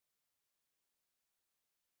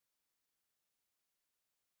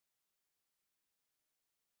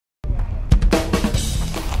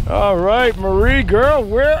All right, Marie, girl,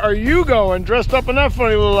 where are you going dressed up in that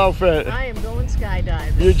funny little outfit? I am going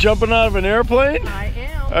skydiving. You're jumping out of an airplane? I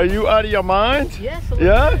am. Are you out of your mind? Yes, a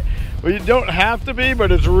little bit. Well, you don't have to be,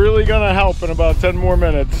 but it's really gonna help in about 10 more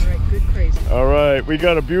minutes. All right, good crazy. All right, we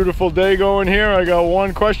got a beautiful day going here. I got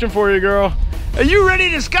one question for you, girl. Are you ready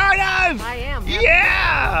to skydive? I am.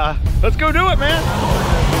 Yeah! Let's go do it, man.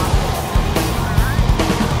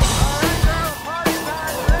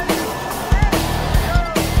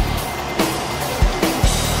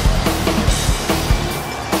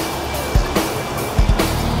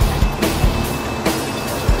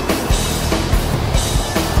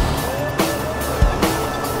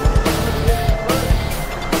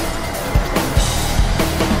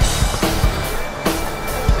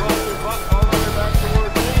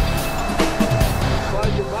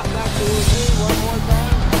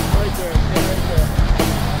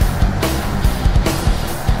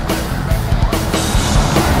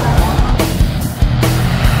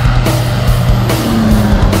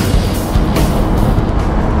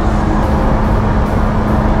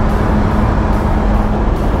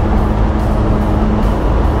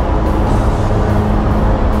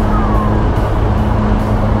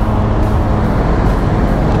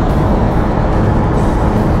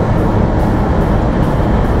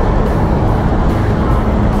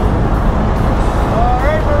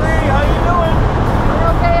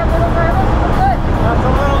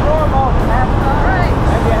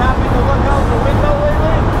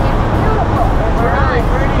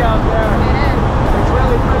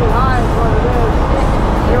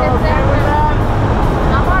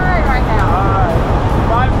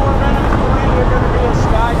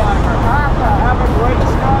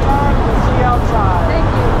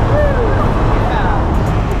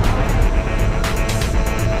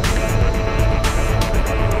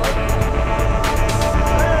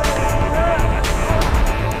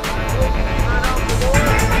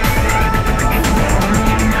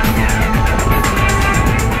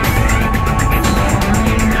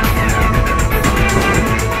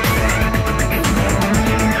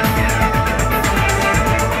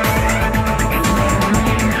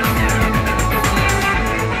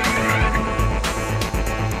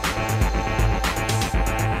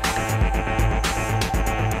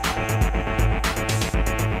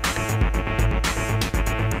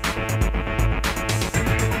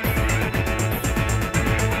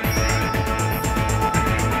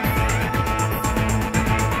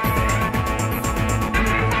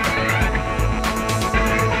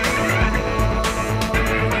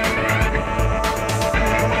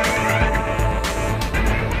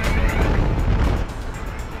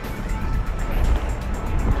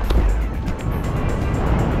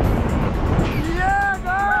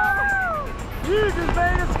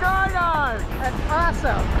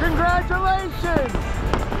 Awesome. Congratulations.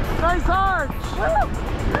 Nice arch.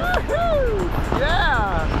 Woo-hoo.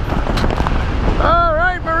 Yeah. All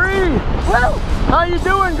right, Marie. Woo. How you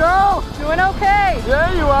doing, girl? Doing okay.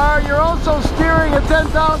 There you are. You're also steering a $10,000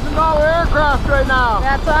 aircraft right now.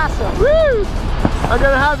 That's awesome. Woo. I'm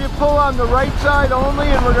going to have you pull on the right side only,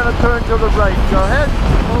 and we're going to turn to the right. Go ahead.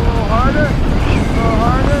 Pull a little harder. A little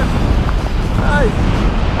harder. Nice.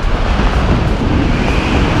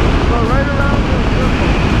 Go right around the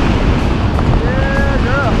circle. Yeah,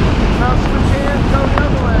 girl. Now switch hands, go the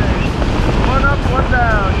other way. One up, one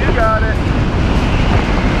down. You got it.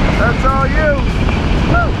 That's all you.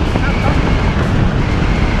 Woo.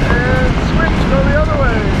 And switch, go the other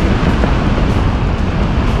way.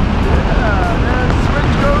 Yeah, and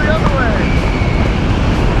switch, go the other way.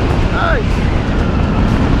 Nice.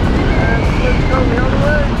 And switch, go the other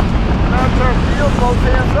way. That's our field, both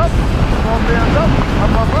hands up. Both hands up,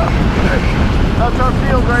 up, up, up. Good. That's our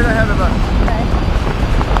field right ahead of us. Okay.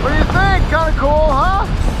 What do you think? Kind of cool, huh?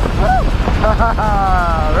 Woo!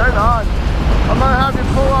 Right on. I'm going to have you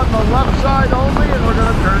pull on the left side only, and we're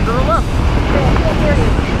going to turn to the left.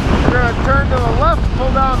 We're going to turn to the left,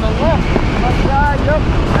 pull down the left side. Yep.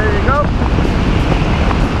 There you go.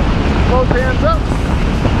 Both hands up.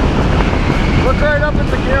 Look right up at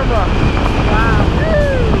the camera. Wow.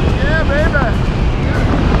 Woo! Yeah, baby.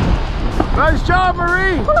 Nice job,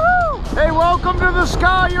 Marie. Woohoo! Hey, welcome to the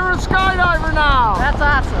sky. You're a skydiver now. That's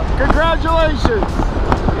awesome. Congratulations.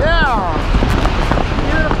 Yeah.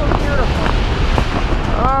 Beautiful, beautiful.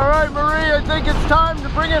 All right, Marie, I think it's time to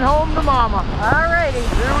bring it home to Mama. All righty.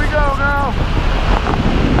 Here we go now.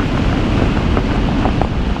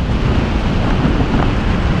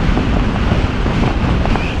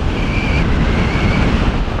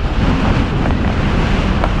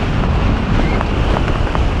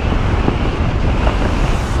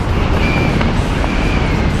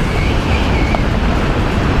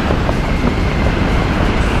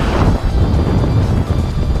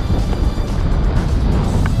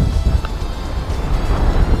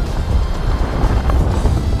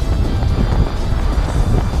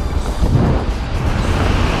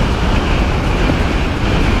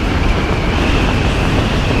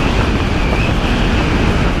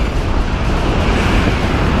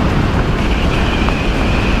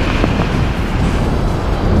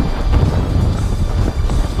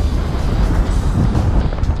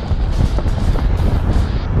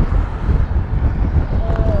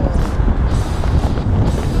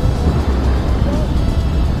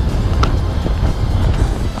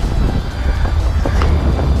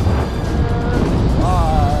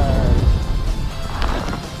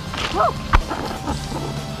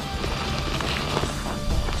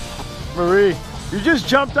 You just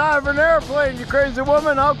jumped out of an airplane, you crazy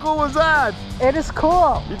woman. How cool was that? It is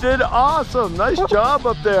cool. You did awesome. Nice job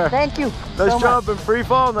up there. Thank you. Nice so job much. in free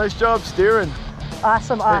fall. Nice job steering.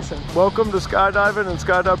 Awesome, awesome. Hey, welcome to skydiving and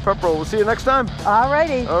Skydive Pepperell. We'll see you next time. All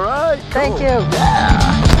righty. All right. Thank cool. you.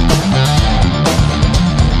 Yeah.